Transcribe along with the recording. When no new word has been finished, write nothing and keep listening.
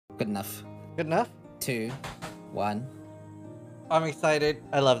Good enough. Good enough? 2, 1. I'm excited.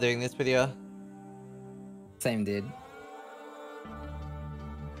 I love doing this video. Same, dude.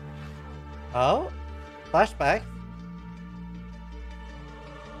 Oh? Flashback?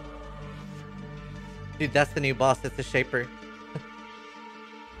 Dude, that's the new boss. It's a Shaper.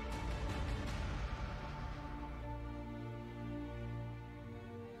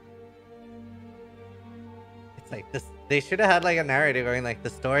 It's like this. They should have had like a narrator going like the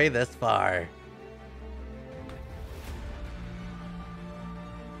story this far. Do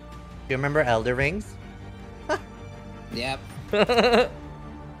you remember Elder Rings? Yep.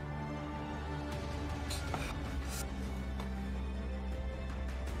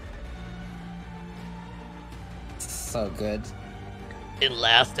 So good. In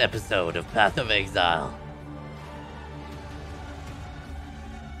last episode of Path of Exile.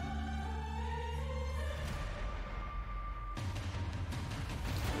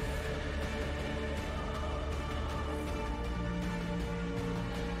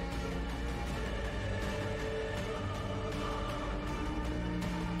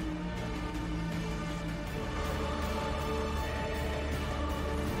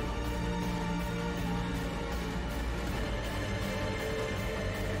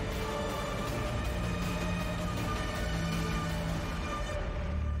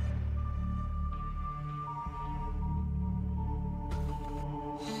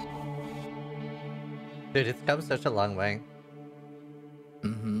 Dude, it's come such a long way.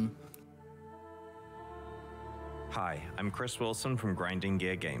 Mm-hmm. Hi, I'm Chris Wilson from Grinding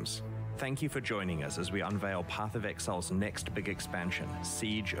Gear Games. Thank you for joining us as we unveil Path of Exile's next big expansion,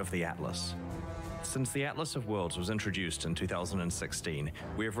 Siege of the Atlas. Since the Atlas of Worlds was introduced in 2016,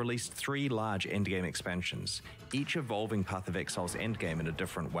 we have released 3 large endgame expansions, each evolving Path of Exile's endgame in a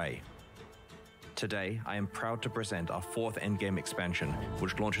different way. Today, I am proud to present our 4th endgame expansion,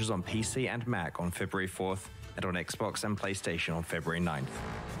 which launches on PC and Mac on February 4th, and on Xbox and PlayStation on February 9th.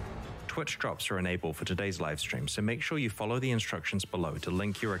 Twitch drops are enabled for today's livestream, so make sure you follow the instructions below to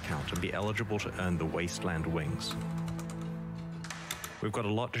link your account and be eligible to earn the Wasteland Wings. We've got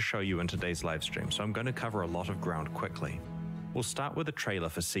a lot to show you in today's livestream, so I'm going to cover a lot of ground quickly. We'll start with a trailer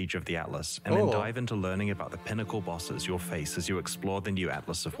for Siege of the Atlas, and then dive into learning about the pinnacle bosses you'll face as you explore the new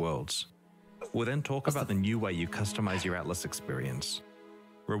Atlas of Worlds. We'll then talk about the new way you customize your Atlas experience.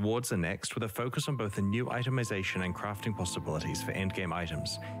 Rewards are next, with a focus on both the new itemization and crafting possibilities for endgame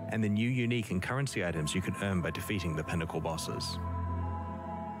items, and the new unique and currency items you can earn by defeating the pinnacle bosses.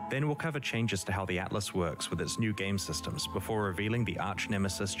 Then we'll cover changes to how the Atlas works with its new game systems before revealing the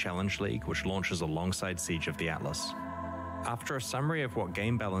Arch-Nemesis Challenge League, which launches alongside Siege of the Atlas. After a summary of what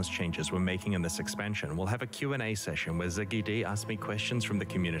game balance changes we're making in this expansion, we'll have a Q&A session where Ziggy D asks me questions from the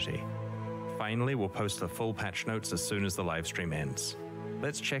community. Finally, we'll post the full patch notes as soon as the livestream ends.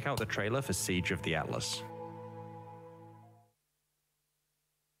 Let's check out the trailer for Siege of the Atlas.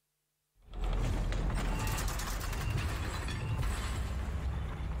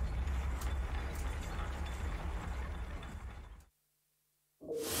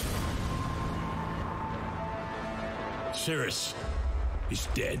 Cirrus is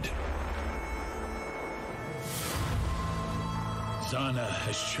dead. Zana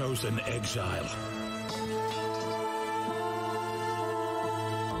has chosen exile.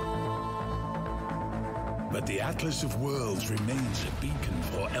 But the Atlas of Worlds remains a beacon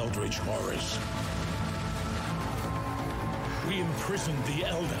for eldritch horrors. We imprisoned the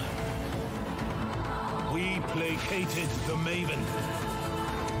Elder. We placated the Maven.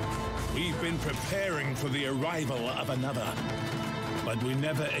 We've been preparing for the arrival of another. But we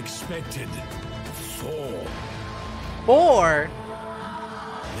never expected 4. 4?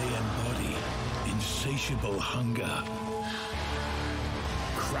 They embody insatiable hunger,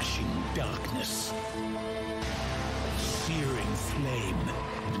 crushing darkness, searing flame,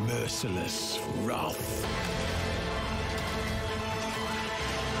 merciless wrath.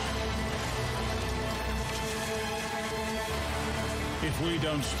 If we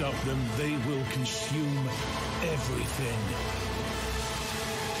don't stop them, they will consume everything.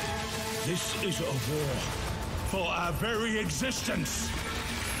 This is a war for our very existence.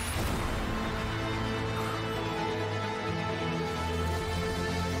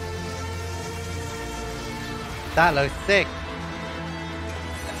 That looks sick.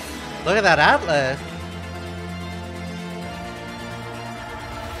 Look at that Atlas.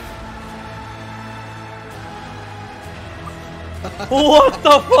 What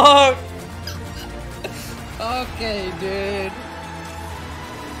the fuck? Okay, dude.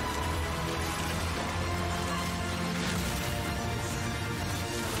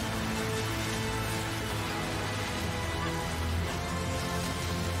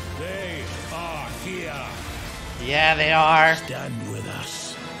 fear. Yeah, they are. Stand with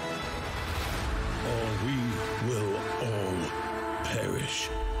us, or we will all perish.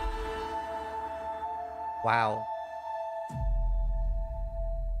 Wow.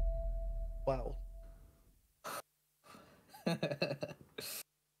 Wow.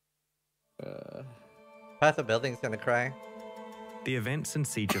 Path of Building's gonna cry. The events in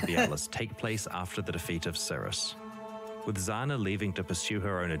Siege of the Atlas take place after the defeat of Cirrus. With Zana leaving to pursue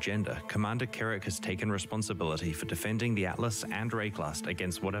her own agenda, Commander Kirik has taken responsibility for defending the Atlas and Rayclast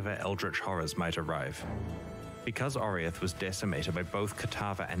against whatever eldritch horrors might arrive. Because Oriath was decimated by both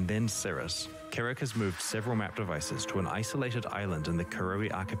Katava and then Cirrus, Kirik has moved several map devices to an isolated island in the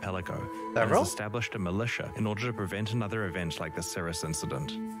Kurui archipelago and has established a militia in order to prevent another event like the Cirrus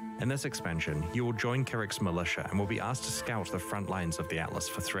incident. In this expansion, you will join Kirik's militia and will be asked to scout the front lines of the Atlas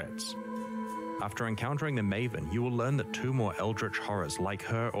for threats. After encountering the Maven, you will learn that 2 more eldritch horrors like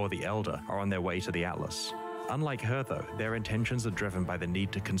her or the Elder are on their way to the Atlas. Unlike her though, their intentions are driven by the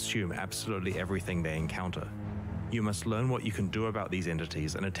need to consume absolutely everything they encounter. You must learn what you can do about these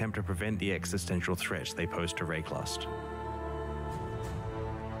entities and attempt to prevent the existential threat they pose to Rayclast.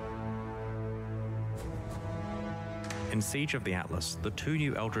 In Siege of the Atlas, the 2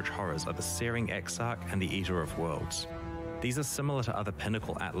 new eldritch horrors are the Searing Exarch and the Eater of Worlds. These are similar to other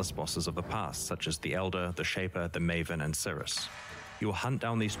pinnacle Atlas bosses of the past, such as the Elder, the Shaper, the Maven, and Cirrus. You will hunt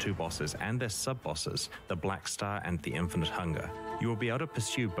down these 2 bosses and their sub-bosses, the Black Star and the Infinite Hunger. You will be able to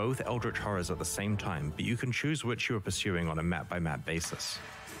pursue both eldritch horrors at the same time, but you can choose which you are pursuing on a map-by-map basis.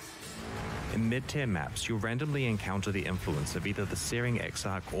 In mid-tier maps, you'll randomly encounter the influence of either the Searing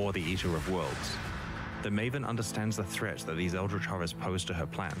Exarch or the Eater of Worlds. The Maven understands the threat that these eldritch horrors pose to her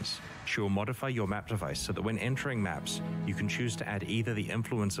plans. She will modify your map device so that when entering maps, you can choose to add either the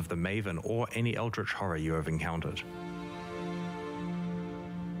influence of the Maven or any eldritch horror you have encountered.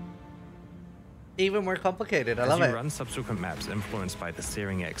 Even more complicated. I love it. As you run subsequent maps influenced by the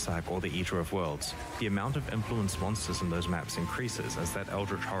Searing Exarch or the Eater of Worlds, the amount of influenced monsters in those maps increases as that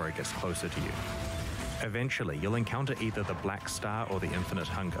eldritch horror gets closer to you. Eventually, you'll encounter either the Black Star or the Infinite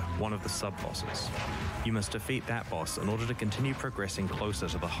Hunger, one of the sub-bosses. You must defeat that boss in order to continue progressing closer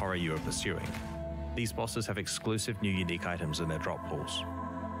to the horror you are pursuing. These bosses have exclusive new unique items in their drop pools.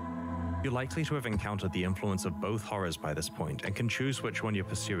 You're likely to have encountered the influence of both horrors by this point and can choose which one you're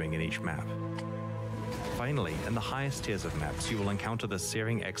pursuing in each map. Finally, in the highest tiers of maps, you will encounter the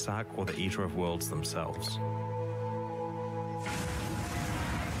Searing Exarch or the Eater of Worlds themselves.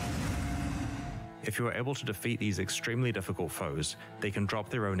 If you are able to defeat these extremely difficult foes, they can drop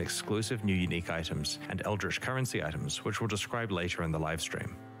their own exclusive new unique items and eldritch currency items, which we'll describe later in the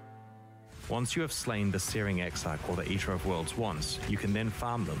livestream. Once you have slain the Searing Exarch or the Eater of Worlds once, you can then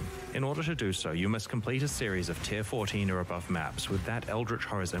farm them. In order to do so, you must complete a series of tier 14 or above maps with that eldritch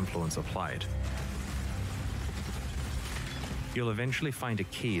horror's influence applied. You'll eventually find a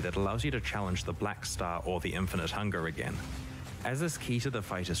key that allows you to challenge the Black Star or the Infinite Hunger again. As this key to the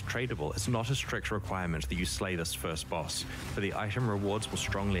fight is tradable, it's not a strict requirement that you slay this first boss, but the item rewards will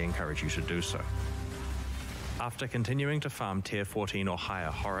strongly encourage you to do so. After continuing to farm tier 14 or higher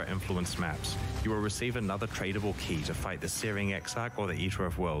horror-influenced maps, you will receive another tradable key to fight the Searing Exarch or the Eater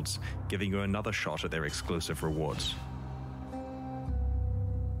of Worlds, giving you another shot at their exclusive rewards.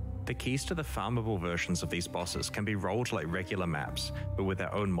 The keys to the farmable versions of these bosses can be rolled like regular maps, but with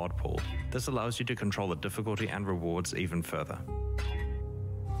their own mod pool. This allows you to control the difficulty and rewards even further.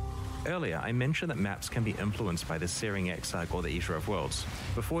 Earlier, I mentioned that maps can be influenced by the Searing Exarch or the Eater of Worlds.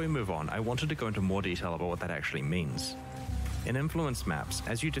 Before we move on, I wanted to go into more detail about what that actually means. In influenced maps,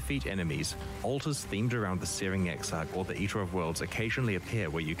 as you defeat enemies, altars themed around the Searing Exarch or the Eater of Worlds occasionally appear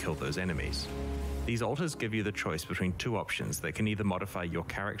where you kill those enemies. These altars give you the choice between 2 options that can either modify your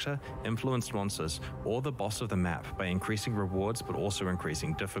character, influenced monsters, or the boss of the map by increasing rewards but also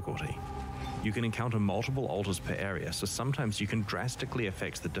increasing difficulty. You can encounter multiple altars per area, so sometimes you can drastically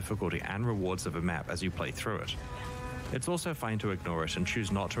affect the difficulty and rewards of a map as you play through it. It's also fine to ignore it and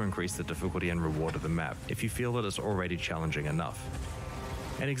choose not to increase the difficulty and reward of the map if you feel that it's already challenging enough.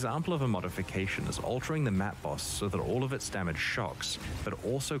 An example of a modification is altering the map boss so that all of its damage shocks, but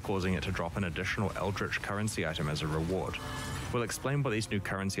also causing it to drop an additional eldritch currency item as a reward. We'll explain what these new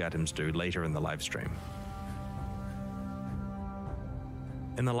currency items do later in the livestream.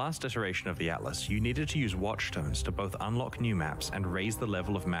 In the last iteration of the Atlas, you needed to use watchstones to both unlock new maps and raise the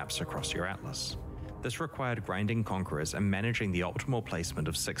level of maps across your Atlas. This required grinding conquerors and managing the optimal placement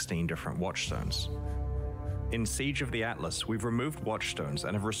of 16 different watchstones. In Siege of the Atlas, we've removed watchstones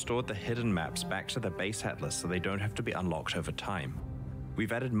and have restored the hidden maps back to the base Atlas so they don't have to be unlocked over time.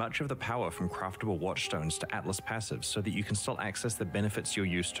 We've added much of the power from craftable watchstones to Atlas passives so that you can still access the benefits you're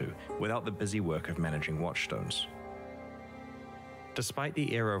used to without the busy work of managing watchstones. Despite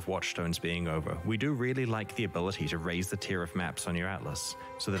the era of watchstones being over, we do really like the ability to raise the tier of maps on your Atlas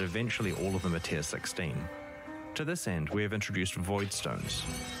so that eventually all of them are tier 16. To this end, we have introduced void stones.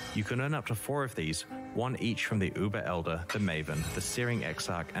 You can earn up to 4 of these, one each from the Uber Elder, the Maven, the Searing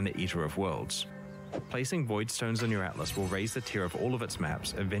Exarch, and the Eater of Worlds. Placing void stones on your Atlas will raise the tier of all of its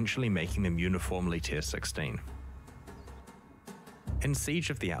maps, eventually making them uniformly tier 16. In Siege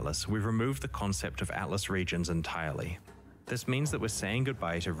of the Atlas, we've removed the concept of Atlas regions entirely. This means that we're saying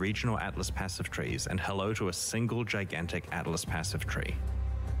goodbye to regional Atlas passive trees and hello to a single gigantic Atlas passive tree.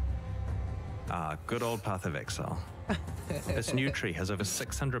 Ah, good old Path of Exile. This new tree has over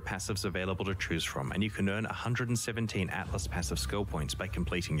 600 passives available to choose from, and you can earn 117 Atlas passive skill points by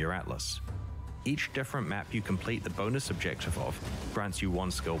completing your Atlas. Each different map you complete the bonus objective of grants you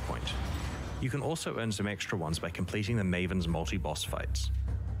 1 skill point. You can also earn some extra ones by completing the Maven's multi-boss fights.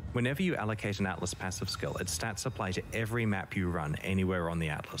 Whenever you allocate an Atlas passive skill, its stats apply to every map you run anywhere on the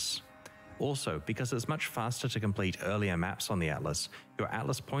Atlas. Also, because it's much faster to complete earlier maps on the Atlas, your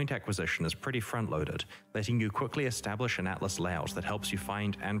Atlas point acquisition is pretty front-loaded, letting you quickly establish an Atlas layout that helps you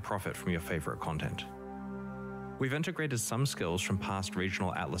find and profit from your favorite content. We've integrated some skills from past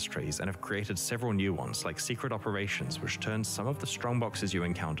regional Atlas trees and have created several new ones, like Secret Operations, which turns some of the strongboxes you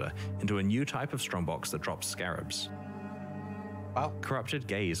encounter into a new type of strongbox that drops scarabs. Wow. Corrupted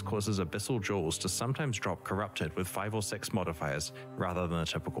Gaze causes Abyssal Jewels to sometimes drop Corrupted with 5 or 6 modifiers rather than a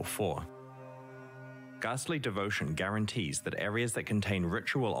typical 4. Ghastly Devotion guarantees that areas that contain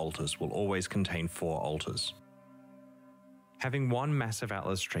ritual altars will always contain 4 altars. Having one massive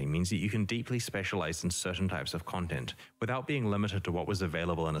Atlas tree means that you can deeply specialize in certain types of content without being limited to what was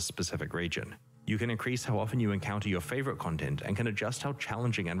available in a specific region. You can increase how often you encounter your favorite content and can adjust how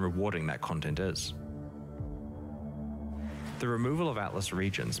challenging and rewarding that content is. The removal of Atlas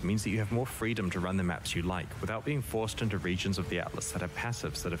regions means that you have more freedom to run the maps you like without being forced into regions of the Atlas that have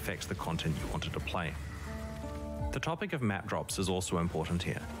passives that affect the content you wanted to play. The topic of map drops is also important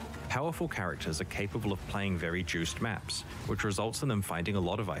here. Powerful characters are capable of playing very juiced maps, which results in them finding a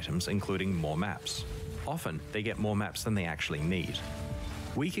lot of items, including more maps. Often, they get more maps than they actually need.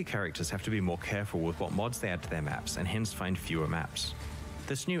 Weaker characters have to be more careful with what mods they add to their maps and hence find fewer maps.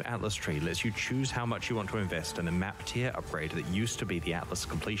 This new Atlas tree lets you choose how much you want to invest in the map tier upgrade that used to be the Atlas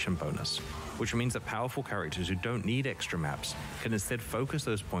completion bonus, which means that powerful characters who don't need extra maps can instead focus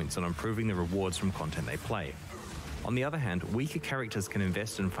those points on improving the rewards from content they play. On the other hand, weaker characters can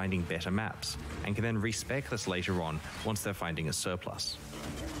invest in finding better maps, and can then respec this later on once they're finding a surplus.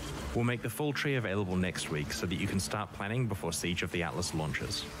 We'll make the full tree available next week so that you can start planning before Siege of the Atlas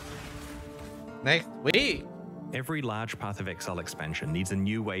launches. Next week. Every large Path of Exile expansion needs a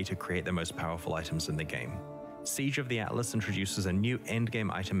new way to create the most powerful items in the game. Siege of the Atlas introduces a new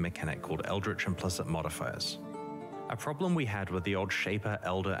endgame item mechanic called Eldritch Implicit Modifiers. A problem we had with the old Shaper,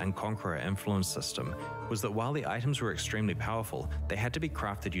 Elder, and Conqueror influence system was that while the items were extremely powerful, they had to be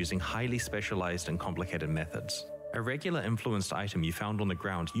crafted using highly specialized and complicated methods. A regular influenced item you found on the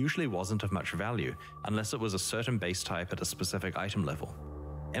ground usually wasn't of much value unless it was a certain base type at a specific item level.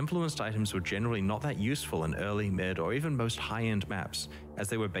 Influenced items were generally not that useful in early, mid, or even most high-end maps, as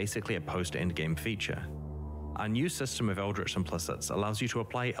they were basically a post-endgame feature. Our new system of Eldritch Implicits allows you to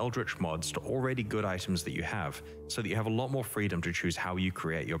apply Eldritch mods to already good items that you have, so that you have a lot more freedom to choose how you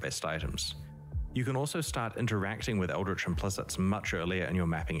create your best items. You can also start interacting with Eldritch Implicits much earlier in your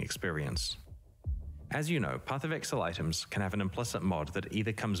mapping experience. As you know, Path of Exile items can have an implicit mod that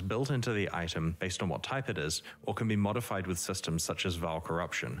either comes built into the item based on what type it is, or can be modified with systems such as Vile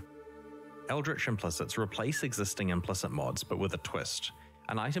Corruption. Eldritch Implicits replace existing implicit mods, but with a twist.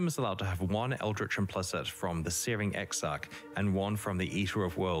 An item is allowed to have one Eldritch Implicit from the Searing Exarch and one from the Eater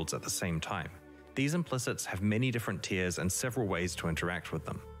of Worlds at the same time. These implicits have many different tiers and several ways to interact with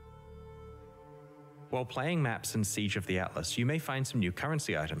them. While playing maps in Siege of the Atlas, you may find some new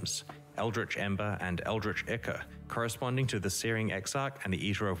currency items, Eldritch Ember and Eldritch Ichor, corresponding to the Searing Exarch and the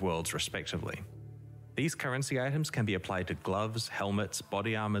Eater of Worlds respectively. These currency items can be applied to gloves, helmets,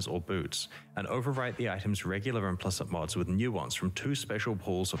 body armors, or boots, and overwrite the item's regular implicit mods with new ones from 2 special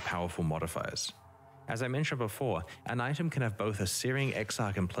pools of powerful modifiers. As I mentioned before, an item can have both a Searing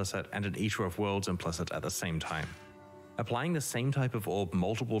Exarch implicit and an Eater of Worlds implicit at the same time. Applying the same type of orb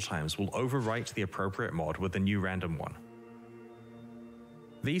multiple times will overwrite the appropriate mod with a new random one.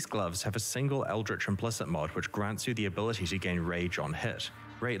 These gloves have a single Eldritch Implicit mod which grants you the ability to gain Rage on hit,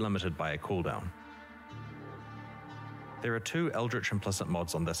 rate limited by a cooldown. There are 2 Eldritch Implicit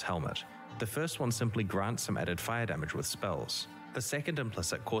mods on this helmet. The first one simply grants some added fire damage with spells. The second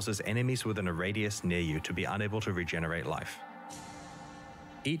implicit causes enemies within a radius near you to be unable to regenerate life.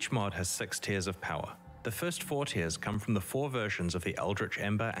 Each mod has 6 tiers of power. The first 4 tiers come from the 4 versions of the Eldritch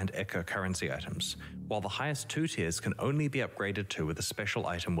Ember and Echo currency items, while the highest 2 tiers can only be upgraded to with a special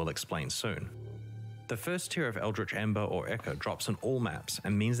item we'll explain soon. The first tier of Eldritch Ember or Echo drops on all maps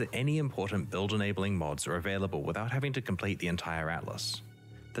and means that any important build-enabling mods are available without having to complete the entire atlas.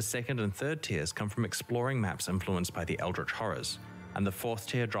 The second and third tiers come from exploring maps influenced by the Eldritch Horrors, and the 4th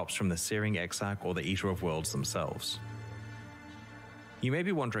tier drops from the Searing Exarch or the Eater of Worlds themselves. You may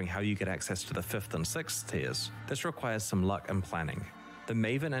be wondering how you get access to the 5th and 6th tiers. This requires some luck and planning. The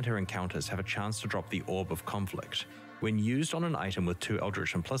Maven and her encounters have a chance to drop the Orb of Conflict. When used on an item with 2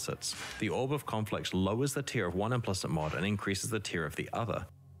 Eldritch implicits, the Orb of Conflict lowers the tier of one implicit mod and increases the tier of the other.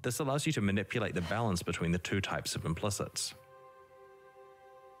 This allows you to manipulate the balance between the 2 types of implicits.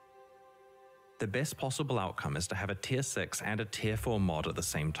 The best possible outcome is to have a tier 6 and a tier 4 mod at the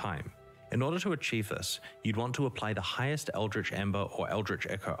same time. In order to achieve this, you'd want to apply the highest Eldritch Ember or Eldritch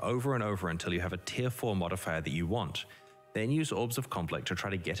Echo over and over until you have a tier 4 modifier that you want. Then use Orbs of Conflict to try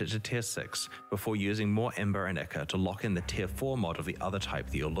to get it to tier 6 before using more Ember and Echo to lock in the tier 4 mod of the other type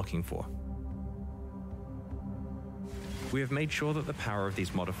that you're looking for. We have made sure that the power of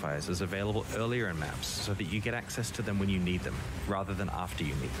these modifiers is available earlier in maps so that you get access to them when you need them, rather than after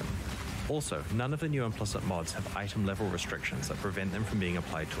you need them. Also, none of the new implicit mods have item level restrictions that prevent them from being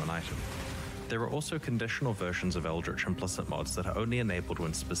applied to an item. There are also conditional versions of Eldritch implicit mods that are only enabled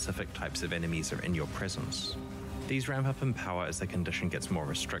when specific types of enemies are in your presence. These ramp up in power as the condition gets more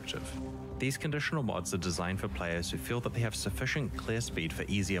restrictive. These conditional mods are designed for players who feel that they have sufficient clear speed for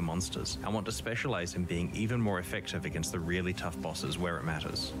easier monsters and want to specialize in being even more effective against the really tough bosses where it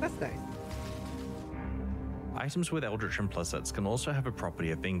matters. That's nice. Items with Eldritch implicits can also have a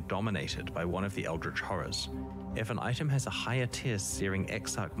property of being dominated by one of the Eldritch Horrors. If an item has a higher tier Searing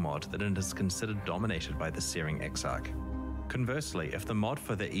Exarch mod, then it is considered dominated by the Searing Exarch. Conversely, if the mod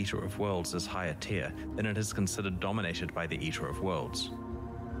for the Eater of Worlds is higher tier, then it is considered dominated by the Eater of Worlds.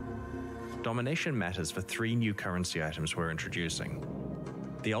 Domination matters for 3 new currency items we're introducing.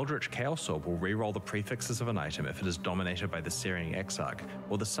 The Eldritch Chaos Orb will reroll the prefixes of an item if it is dominated by the Searing Exarch,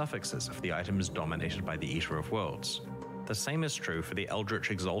 or the suffixes if the item is dominated by the Eater of Worlds. The same is true for the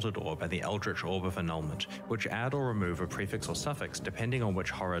Eldritch Exalted Orb and the Eldritch Orb of Annulment, which add or remove a prefix or suffix depending on which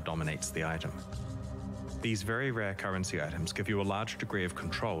horror dominates the item. These very rare currency items give you a large degree of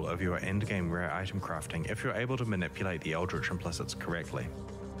control over your endgame rare item crafting if you're able to manipulate the Eldritch implicits correctly.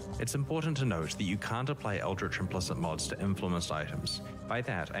 It's important to note that you can't apply Eldritch implicit mods to influenced items. By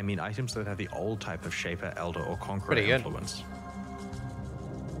that, I mean items that have the old type of Shaper, Elder, or Conqueror influence.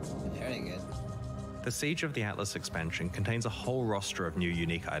 Very good. The Siege of the Atlas expansion contains a whole roster of new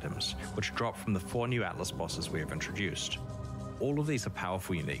unique items, which drop from the 4 new Atlas bosses we have introduced. All of these are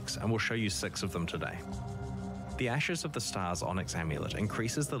powerful uniques, and we'll show you 6 of them today. The Ashes of the Stars Onyx Amulet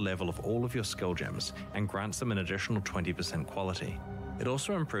increases the level of all of your skill gems and grants them an additional 20% quality. It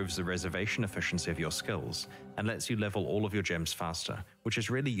also improves the reservation efficiency of your skills and lets you level all of your gems faster, which is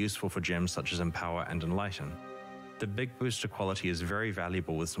really useful for gems such as Empower and Enlighten. The big boost to quality is very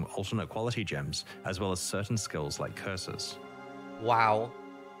valuable with some alternate quality gems, as well as certain skills like curses. Wow.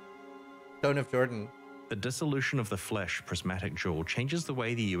 Stone of Jordan. The Dissolution of the Flesh Prismatic Jewel changes the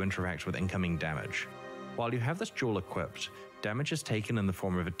way that you interact with incoming damage. While you have this jewel equipped, damage is taken in the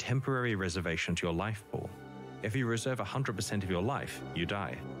form of a temporary reservation to your life pool. If you reserve 100% of your life, you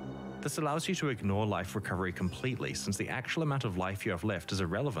die. This allows you to ignore life recovery completely, since the actual amount of life you have left is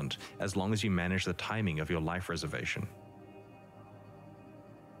irrelevant as long as you manage the timing of your life reservation.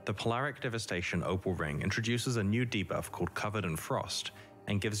 The Polaric Devastation Opal Ring introduces a new debuff called Covered in Frost,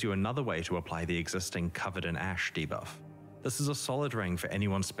 and gives you another way to apply the existing Covered in Ash debuff. This is a solid ring for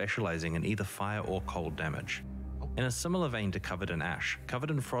anyone specializing in either fire or cold damage. In a similar vein to Covered in Ash,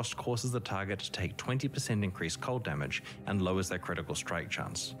 Covered in Frost causes the target to take 20% increased cold damage and lowers their critical strike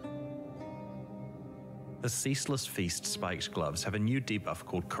chance. The Ceaseless Feast Spiked Gloves have a new debuff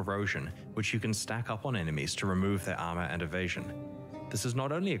called Corrosion, which you can stack up on enemies to remove their armor and evasion. This is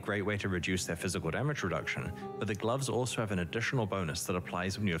not only a great way to reduce their physical damage reduction, but the gloves also have an additional bonus that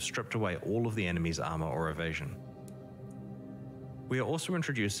applies when you have stripped away all of the enemy's armor or evasion. We are also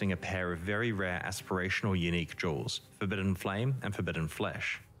introducing a pair of very rare aspirational unique jewels, Forbidden Flame and Forbidden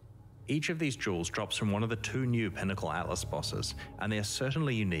Flesh. Each of these jewels drops from one of the 2 new Pinnacle Atlas bosses, and they are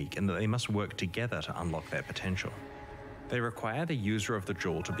certainly unique in that they must work together to unlock their potential. They require the user of the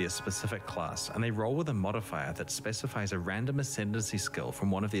jewel to be a specific class, and they roll with a modifier that specifies a random ascendancy skill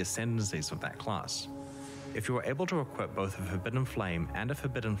from one of the ascendancies of that class. If you are able to equip both a Forbidden Flame and a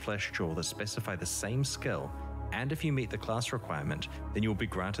Forbidden Flesh jewel that specify the same skill, and if you meet the class requirement, then you'll be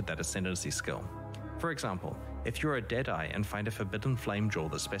granted that ascendancy skill. For example, if you're a Deadeye and find a Forbidden Flame Jewel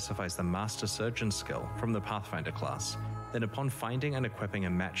that specifies the Master Surgeon skill from the Pathfinder class, then upon finding and equipping a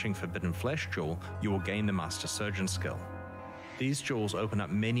matching Forbidden Flesh Jewel, you will gain the Master Surgeon skill. These jewels open up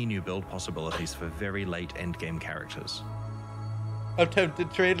many new build possibilities for very late endgame characters. I'm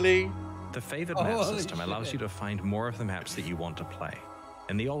tempted, Trade Lee. The favored map system allows you to find more of the maps that you want to play.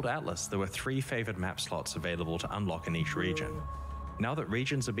 In the old Atlas, there were 3 favored map slots available to unlock in each region. Now that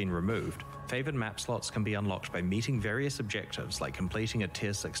regions have been removed, favored map slots can be unlocked by meeting various objectives like completing a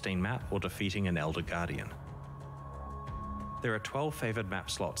Tier 16 map or defeating an Elder Guardian. There are 12 favored map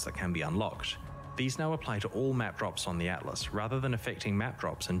slots that can be unlocked. These now apply to all map drops on the Atlas, rather than affecting map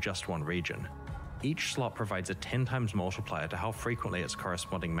drops in just one region. Each slot provides a 10 times multiplier to how frequently its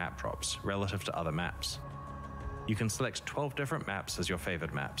corresponding map drops, relative to other maps. You can select 12 different maps as your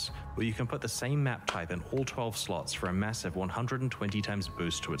favored maps, or you can put the same map type in all 12 slots for a massive 120 times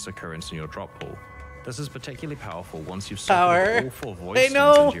boost to its occurrence in your drop pool. This is particularly powerful once you've sorted all 4 void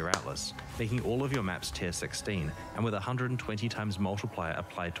stones into your Atlas, making all of your maps tier 16, and with a 120 times multiplier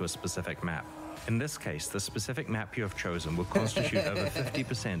applied to a specific map. In this case, the specific map you have chosen will constitute over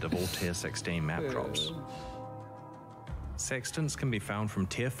 50% of all tier 16 map drops. Sextants can be found from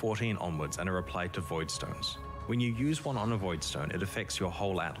tier 14 onwards and are applied to void stones. When you use one on a void stone, it affects your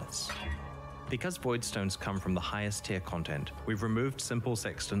whole Atlas. Because void stones come from the highest tier content, we've removed simple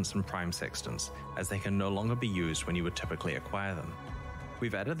sextants and prime sextants, as they can no longer be used when you would typically acquire them.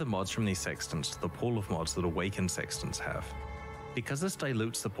 We've added the mods from these sextants to the pool of mods that awakened sextants have. Because this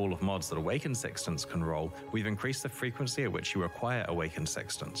dilutes the pool of mods that awakened sextants can roll, we've increased the frequency at which you acquire awakened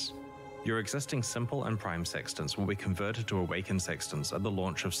sextants. Your existing simple and prime sextants will be converted to awakened sextants at the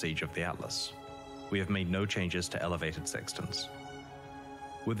launch of Siege of the Atlas. We have made no changes to elevated sextants.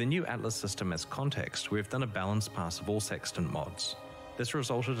 With the new Atlas system as context, we have done a balance pass of all sextant mods. This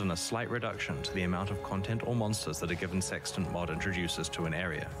resulted in a slight reduction to the amount of content or monsters that a given sextant mod introduces to an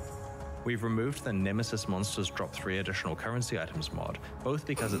area. We've removed the Nemesis Monsters Drop 3 additional currency items mod, both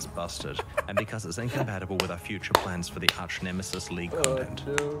because it's busted and because it's incompatible with our future plans for the Arch Nemesis League content.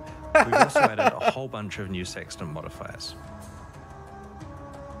 We've also added a whole bunch of new sextant modifiers.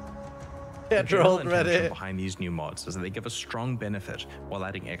 The general intention behind these new mods is that they give a strong benefit while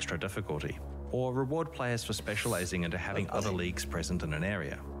adding extra difficulty, or reward players for specializing into having other leagues present in an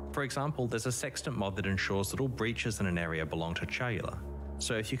area. For example, there's a sextant mod that ensures that all breaches in an area belong to Chayula.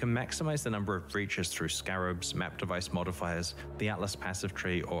 So if you can maximize the number of breaches through scarabs, map device modifiers, the Atlas passive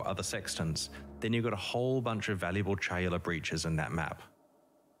tree, or other sextants, then you've got a whole bunch of valuable Chayula breaches in that map.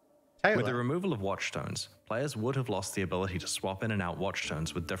 With the removal of watchstones, players would have lost the ability to swap in and out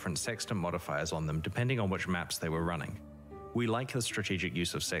watchstones with different sextant modifiers on them depending on which maps they were running. We like the strategic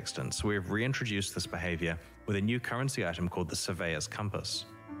use of sextants, so we have reintroduced this behavior with a new currency item called the Surveyor's Compass.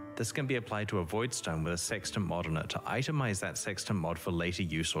 This can be applied to a void stone with a sextant mod on it to itemize that sextant mod for later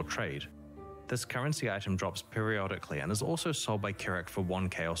use or trade. This currency item drops periodically and is also sold by Kirak for 1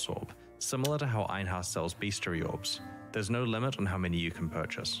 Chaos Orb, similar to how Einhaus sells Beastery Orbs. There's no limit on how many you can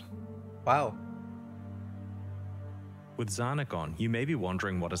purchase. Wow. With Zana gone, you may be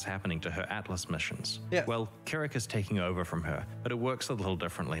wondering what is happening to her Atlas missions. Yeah. Well, Kirak is taking over from her, but it works a little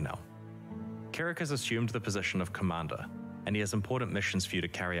differently now. Kirak has assumed the position of commander, and he has important missions for you to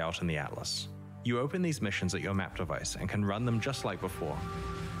carry out in the Atlas. You open these missions at your map device and can run them just like before.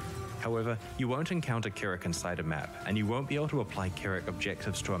 However, you won't encounter Kirak inside a map, and you won't be able to apply Kirak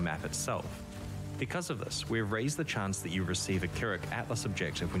objectives to a map itself. Because of this, we have raised the chance that you receive a Kirak Atlas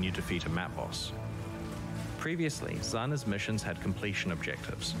objective when you defeat a map boss. Previously, Zana's missions had completion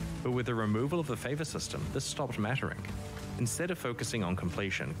objectives, but with the removal of the favor system, this stopped mattering. Instead of focusing on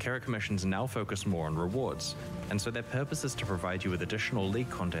completion, Kirak missions now focus more on rewards, and so their purpose is to provide you with additional league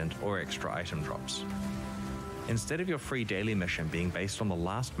content or extra item drops. Instead of your free daily mission being based on the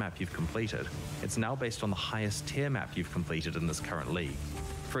last map you've completed, it's now based on the highest tier map you've completed in this current league.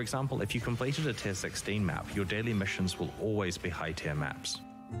 For example, if you completed a tier 16 map, your daily missions will always be high tier maps.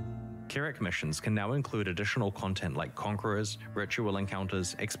 Kirak missions can now include additional content like Conquerors, Ritual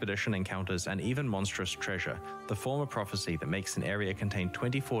Encounters, Expedition Encounters, and even Monstrous Treasure, the former prophecy that makes an area contain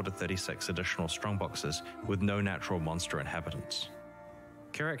 24 to 36 additional strongboxes with no natural monster inhabitants.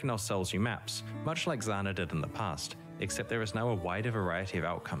 Kirak now sells you maps, much like Zana did in the past, except there is now a wider variety of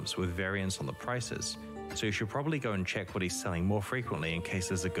outcomes with variance on the prices, so you should probably go and check what he's selling more frequently in case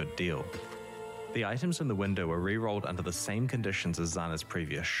there's a good deal. The items in the window are re-rolled under the same conditions as Zana's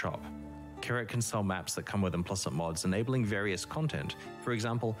previous shop. Kirak can sell maps that come with implicit mods enabling various content, for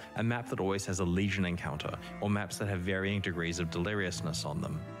example, a map that always has a Legion encounter, or maps that have varying degrees of deliriousness on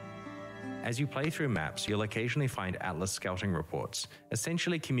them. As you play through maps, you'll occasionally find Atlas scouting reports,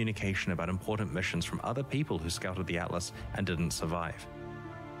 essentially communication about important missions from other people who scouted the Atlas and didn't survive.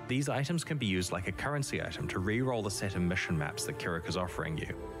 These items can be used like a currency item to re-roll the set of mission maps that Kirik is offering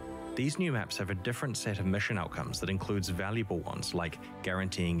you. These new maps have a different set of mission outcomes that includes valuable ones like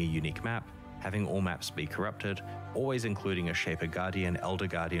guaranteeing a unique map, having all maps be corrupted, always including a Shaper Guardian, Elder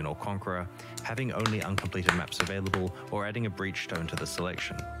Guardian, or Conqueror, having only uncompleted maps available, or adding a Breach Stone to the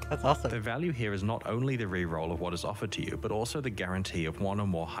selection. That's awesome. The value here is not only the reroll of what is offered to you, but also the guarantee of one or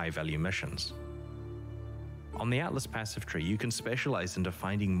more high-value missions. On the Atlas passive tree, you can specialize into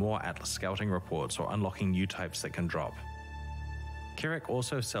finding more Atlas scouting reports or unlocking new types that can drop. Kirik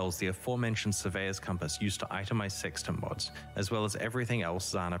also sells the aforementioned Surveyor's Compass used to itemize sextant mods, as well as everything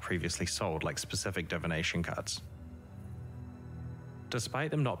else Zana previously sold, like specific divination cards. Despite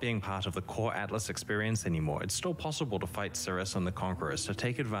them not being part of the core Atlas experience anymore, it's still possible to fight Cirrus and the Conquerors to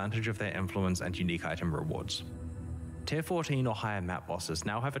take advantage of their influence and unique item rewards. Tier 14 or higher map bosses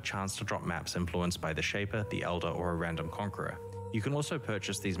now have a chance to drop maps influenced by the Shaper, the Elder, or a random Conqueror. You can also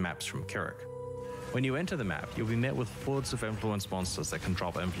purchase these maps from Kirik. When you enter the map, you'll be met with hordes of influenced monsters that can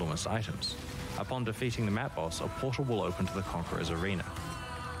drop influenced items. Upon defeating the map boss, a portal will open to the Conqueror's arena.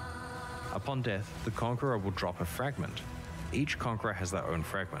 Upon death, the Conqueror will drop a fragment. Each Conqueror has their own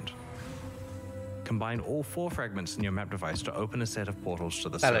fragment. Combine all 4 fragments in your map device to open a set of portals to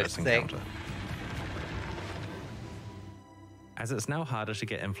the Cirrus encounter. As it's now harder to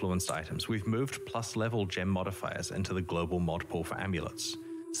get influenced items, we've moved plus level gem modifiers into the global mod pool for amulets.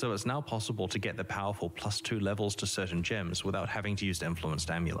 So it's now possible to get the powerful +2 levels to certain gems without having to use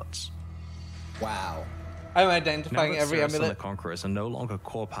influenced amulets. Wow. I'm Now identifying that every Cirrus and the amulet. Conquerors are no longer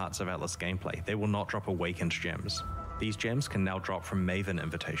core parts of Atlas gameplay, they will not drop awakened gems. These gems can now drop from Maven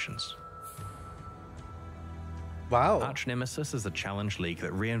invitations. Wow. Arch Nemesis is a challenge league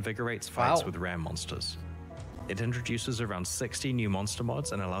that reinvigorates fights Wow. with rare monsters. It introduces around 60 new monster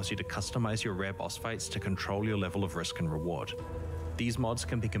mods and allows you to customize your rare boss fights to control your level of risk and reward. These mods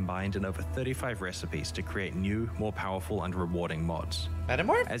can be combined in over 35 recipes to create new, more powerful and rewarding mods.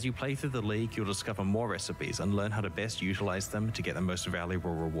 Metamorph? As you play through the league, you'll discover more recipes and learn how to best utilize them to get the most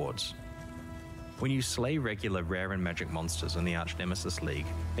valuable rewards. When you slay regular rare and magic monsters in the Arch Nemesis League,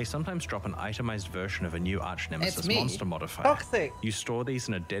 they sometimes drop an itemized version of a new Arch Nemesis me. monster modifier. Toxic. You store these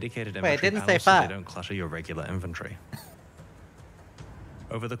in a dedicated Wait, it inventory didn't panel say so fat. they don't clutter your regular inventory.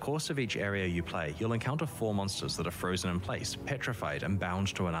 Over the course of each area you play, you'll encounter 4 monsters that are frozen in place, petrified, and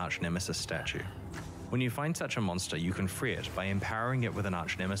bound to an Arch Nemesis statue. When you find such a monster, you can free it by empowering it with an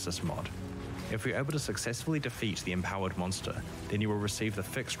Arch Nemesis mod. If you're able to successfully defeat the empowered monster, then you will receive the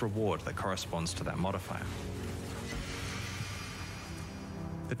fixed reward that corresponds to that modifier.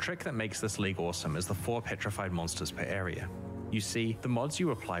 The trick that makes this league awesome is the 4 petrified monsters per area. You see, the mods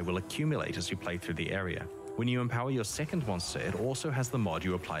you apply will accumulate as you play through the area. When you empower your second monster, it also has the mod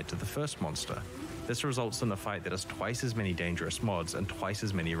you applied to the first monster. This results in a fight that has twice as many dangerous mods and twice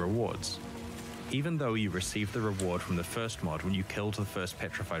as many rewards. Even though you receive the reward from the first mod when you kill the first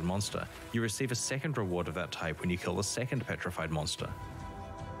petrified monster, you receive a second reward of that type when you kill the second petrified monster.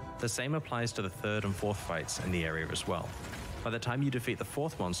 The same applies to the third and fourth fights in the area as well. By the time you defeat the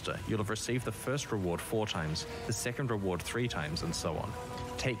fourth monster, you'll have received the first reward 4 times, the second reward 3 times, and so on.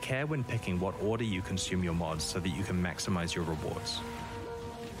 Take care when picking what order you consume your mods so that you can maximize your rewards.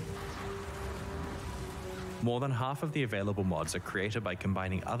 More than half of the available mods are created by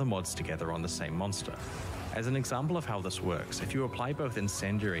combining other mods together on the same monster. As an example of how this works, if you apply both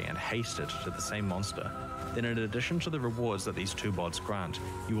Incendiary and Hasted to the same monster, then in addition to the rewards that these 2 mods grant,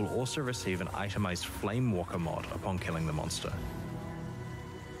 you will also receive an itemized Flamewalker mod upon killing the monster.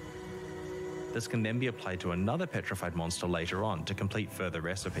 This can then be applied to another petrified monster later on to complete further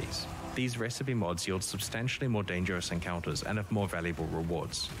recipes. These recipe mods yield substantially more dangerous encounters and have more valuable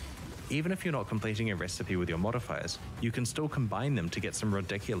rewards. Even if you're not completing a recipe with your modifiers, you can still combine them to get some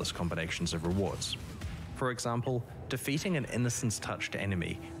ridiculous combinations of rewards. For example, defeating an Innocence-touched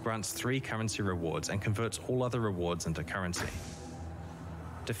enemy grants 3 currency rewards and converts all other rewards into currency.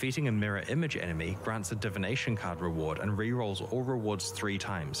 Defeating a mirror image enemy grants a divination card reward and rerolls all rewards 3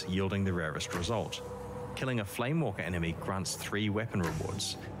 times, yielding the rarest result. Killing a Flamewalker enemy grants 3 weapon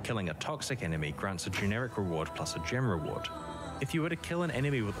rewards. Killing a toxic enemy grants a generic reward plus a gem reward. If you were to kill an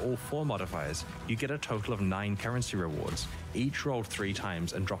enemy with all 4 modifiers, you get a total of 9 currency rewards, each rolled 3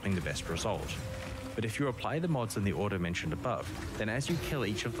 times and dropping the best result. But if you apply the mods in the order mentioned above, then as you kill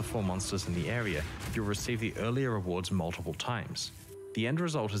each of the 4 monsters in the area, you'll receive the earlier rewards multiple times. The end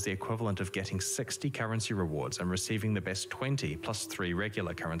result is the equivalent of getting 60 currency rewards and receiving the best 20 plus 3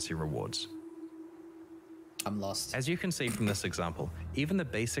 regular currency rewards. I'm lost. As you can see from this example, even the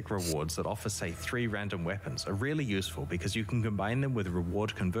basic rewards that offer say 3 random weapons are really useful because you can combine them with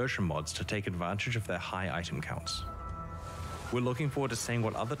reward conversion mods to take advantage of their high item counts. We're looking forward to seeing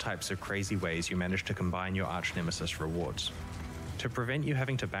what other types of crazy ways you manage to combine your arch nemesis rewards. To prevent you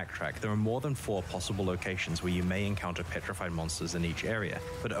having to backtrack, there are more than 4 possible locations where you may encounter petrified monsters in each area,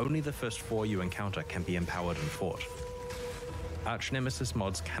 but only the first 4 you encounter can be empowered and fought. Arch Nemesis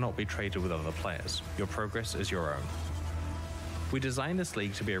mods cannot be traded with other players. Your progress is your own. We designed this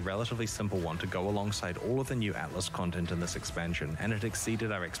league to be a relatively simple one to go alongside all of the new Atlas content in this expansion, and it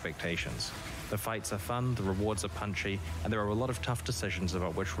exceeded our expectations. The fights are fun, the rewards are punchy, and there are a lot of tough decisions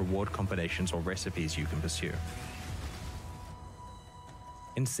about which reward combinations or recipes you can pursue.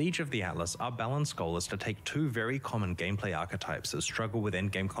 In Siege of the Atlas, our balance goal is to take 2 very common gameplay archetypes that struggle with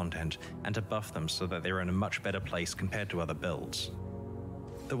endgame content and to buff them so that they're in a much better place compared to other builds.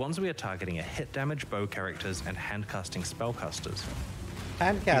 The ones we are targeting are hit damage bow characters and handcasting spellcasters.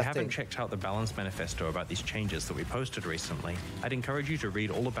 If you haven't checked out the balance manifesto about these changes that we posted recently, I'd encourage you to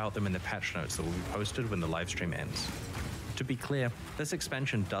read all about them in the patch notes that will be posted when the livestream ends. To be clear, this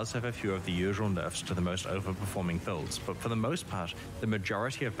expansion does have a few of the usual nerfs to the most overperforming builds, but for the most part, the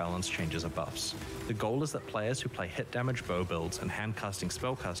majority of balance changes are buffs. The goal is that players who play hit damage bow builds and handcasting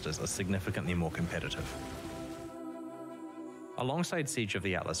spellcasters are significantly more competitive. Alongside Siege of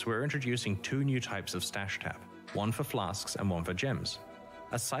the Atlas, we're introducing 2 new types of stash tab, one for flasks and one for gems.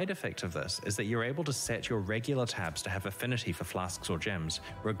 A side effect of this is that you're able to set your regular tabs to have affinity for flasks or gems,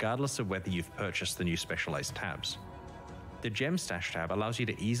 regardless of whether you've purchased the new specialized tabs. The Gem Stash tab allows you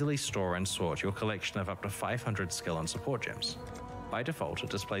to easily store and sort your collection of up to 500 skill and support gems. By default,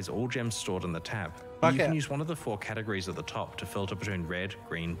 it displays all gems stored in the tab, but you can use one of the 4 categories at the top to filter between red,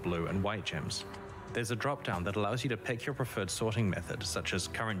 green, blue, and white gems. There's a drop-down that allows you to pick your preferred sorting method, such as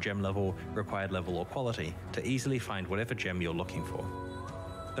current gem level, required level, or quality, to easily find whatever gem you're looking for.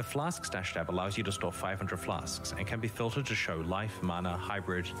 The Flask Stash tab allows you to store 500 flasks and can be filtered to show life, mana,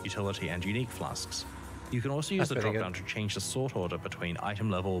 hybrid, utility, and unique flasks. You can also use the drop-down to change the sort order between item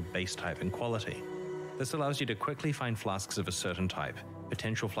level, base type, and quality. This allows you to quickly find flasks of a certain type,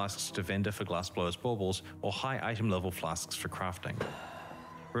 potential flasks to vendor for glassblowers baubles, or high item level flasks for crafting.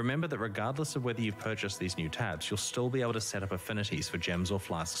 Remember that regardless of whether you've purchased these new tabs, you'll still be able to set up affinities for gems or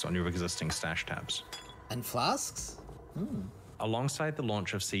flasks on your existing stash tabs. And flasks? Alongside the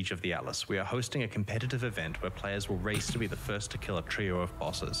launch of Siege of the Atlas, we are hosting a competitive event where players will race to be the first to kill a trio of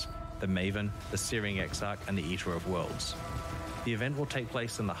bosses: the Maven, the Searing Exarch, and the Eater of Worlds. The event will take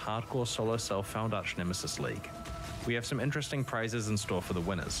place in the hardcore solo self-found Arch Nemesis League. We have some interesting prizes in store for the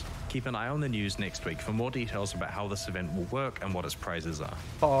winners. Keep an eye on the news next week for more details about how this event will work and what its prizes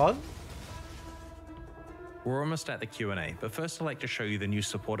are. We're almost at the Q&A, but first I'd like to show you the new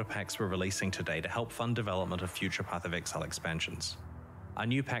supporter packs we're releasing today to help fund development of future Path of Exile expansions. Our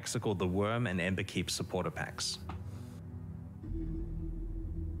new packs are called the Worm and Emberkeep supporter packs.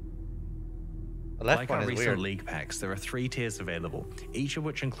 Like our recent League packs, there are 3 tiers available, each of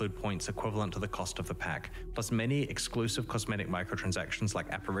which include points equivalent to the cost of the pack, plus many exclusive cosmetic microtransactions like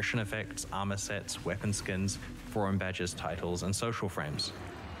apparition effects, armor sets, weapon skins, forum badges, titles, and social frames.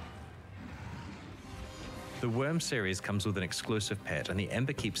 The Worm series comes with an exclusive pet, and the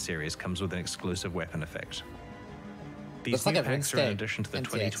Emberkeep series comes with an exclusive weapon effect. These new packs are in addition to the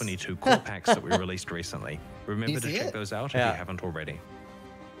 2022 core packs that we released recently. Remember to check those out if you haven't already.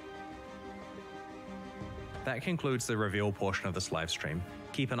 That concludes the reveal portion of this livestream.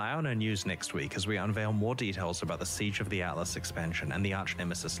 Keep an eye on our news next week as we unveil more details about the Siege of the Atlas expansion and the Arch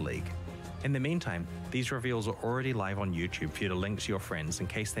Nemesis League. In the meantime, these reveals are already live on YouTube for you to link to your friends in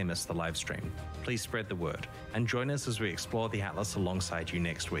case they missed the livestream. Please spread the word, and join us as we explore the Atlas alongside you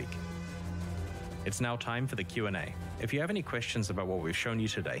next week. It's now time for the Q&A. If you have any questions about what we've shown you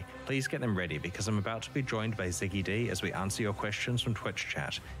today, please get them ready because I'm about to be joined by Ziggy D as we answer your questions from Twitch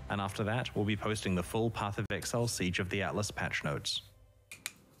chat, and after that, we'll be posting the full Path of Exile Siege of the Atlas patch notes.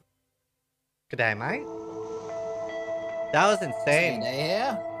 Good day, mate. That was insane.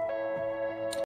 Yeah.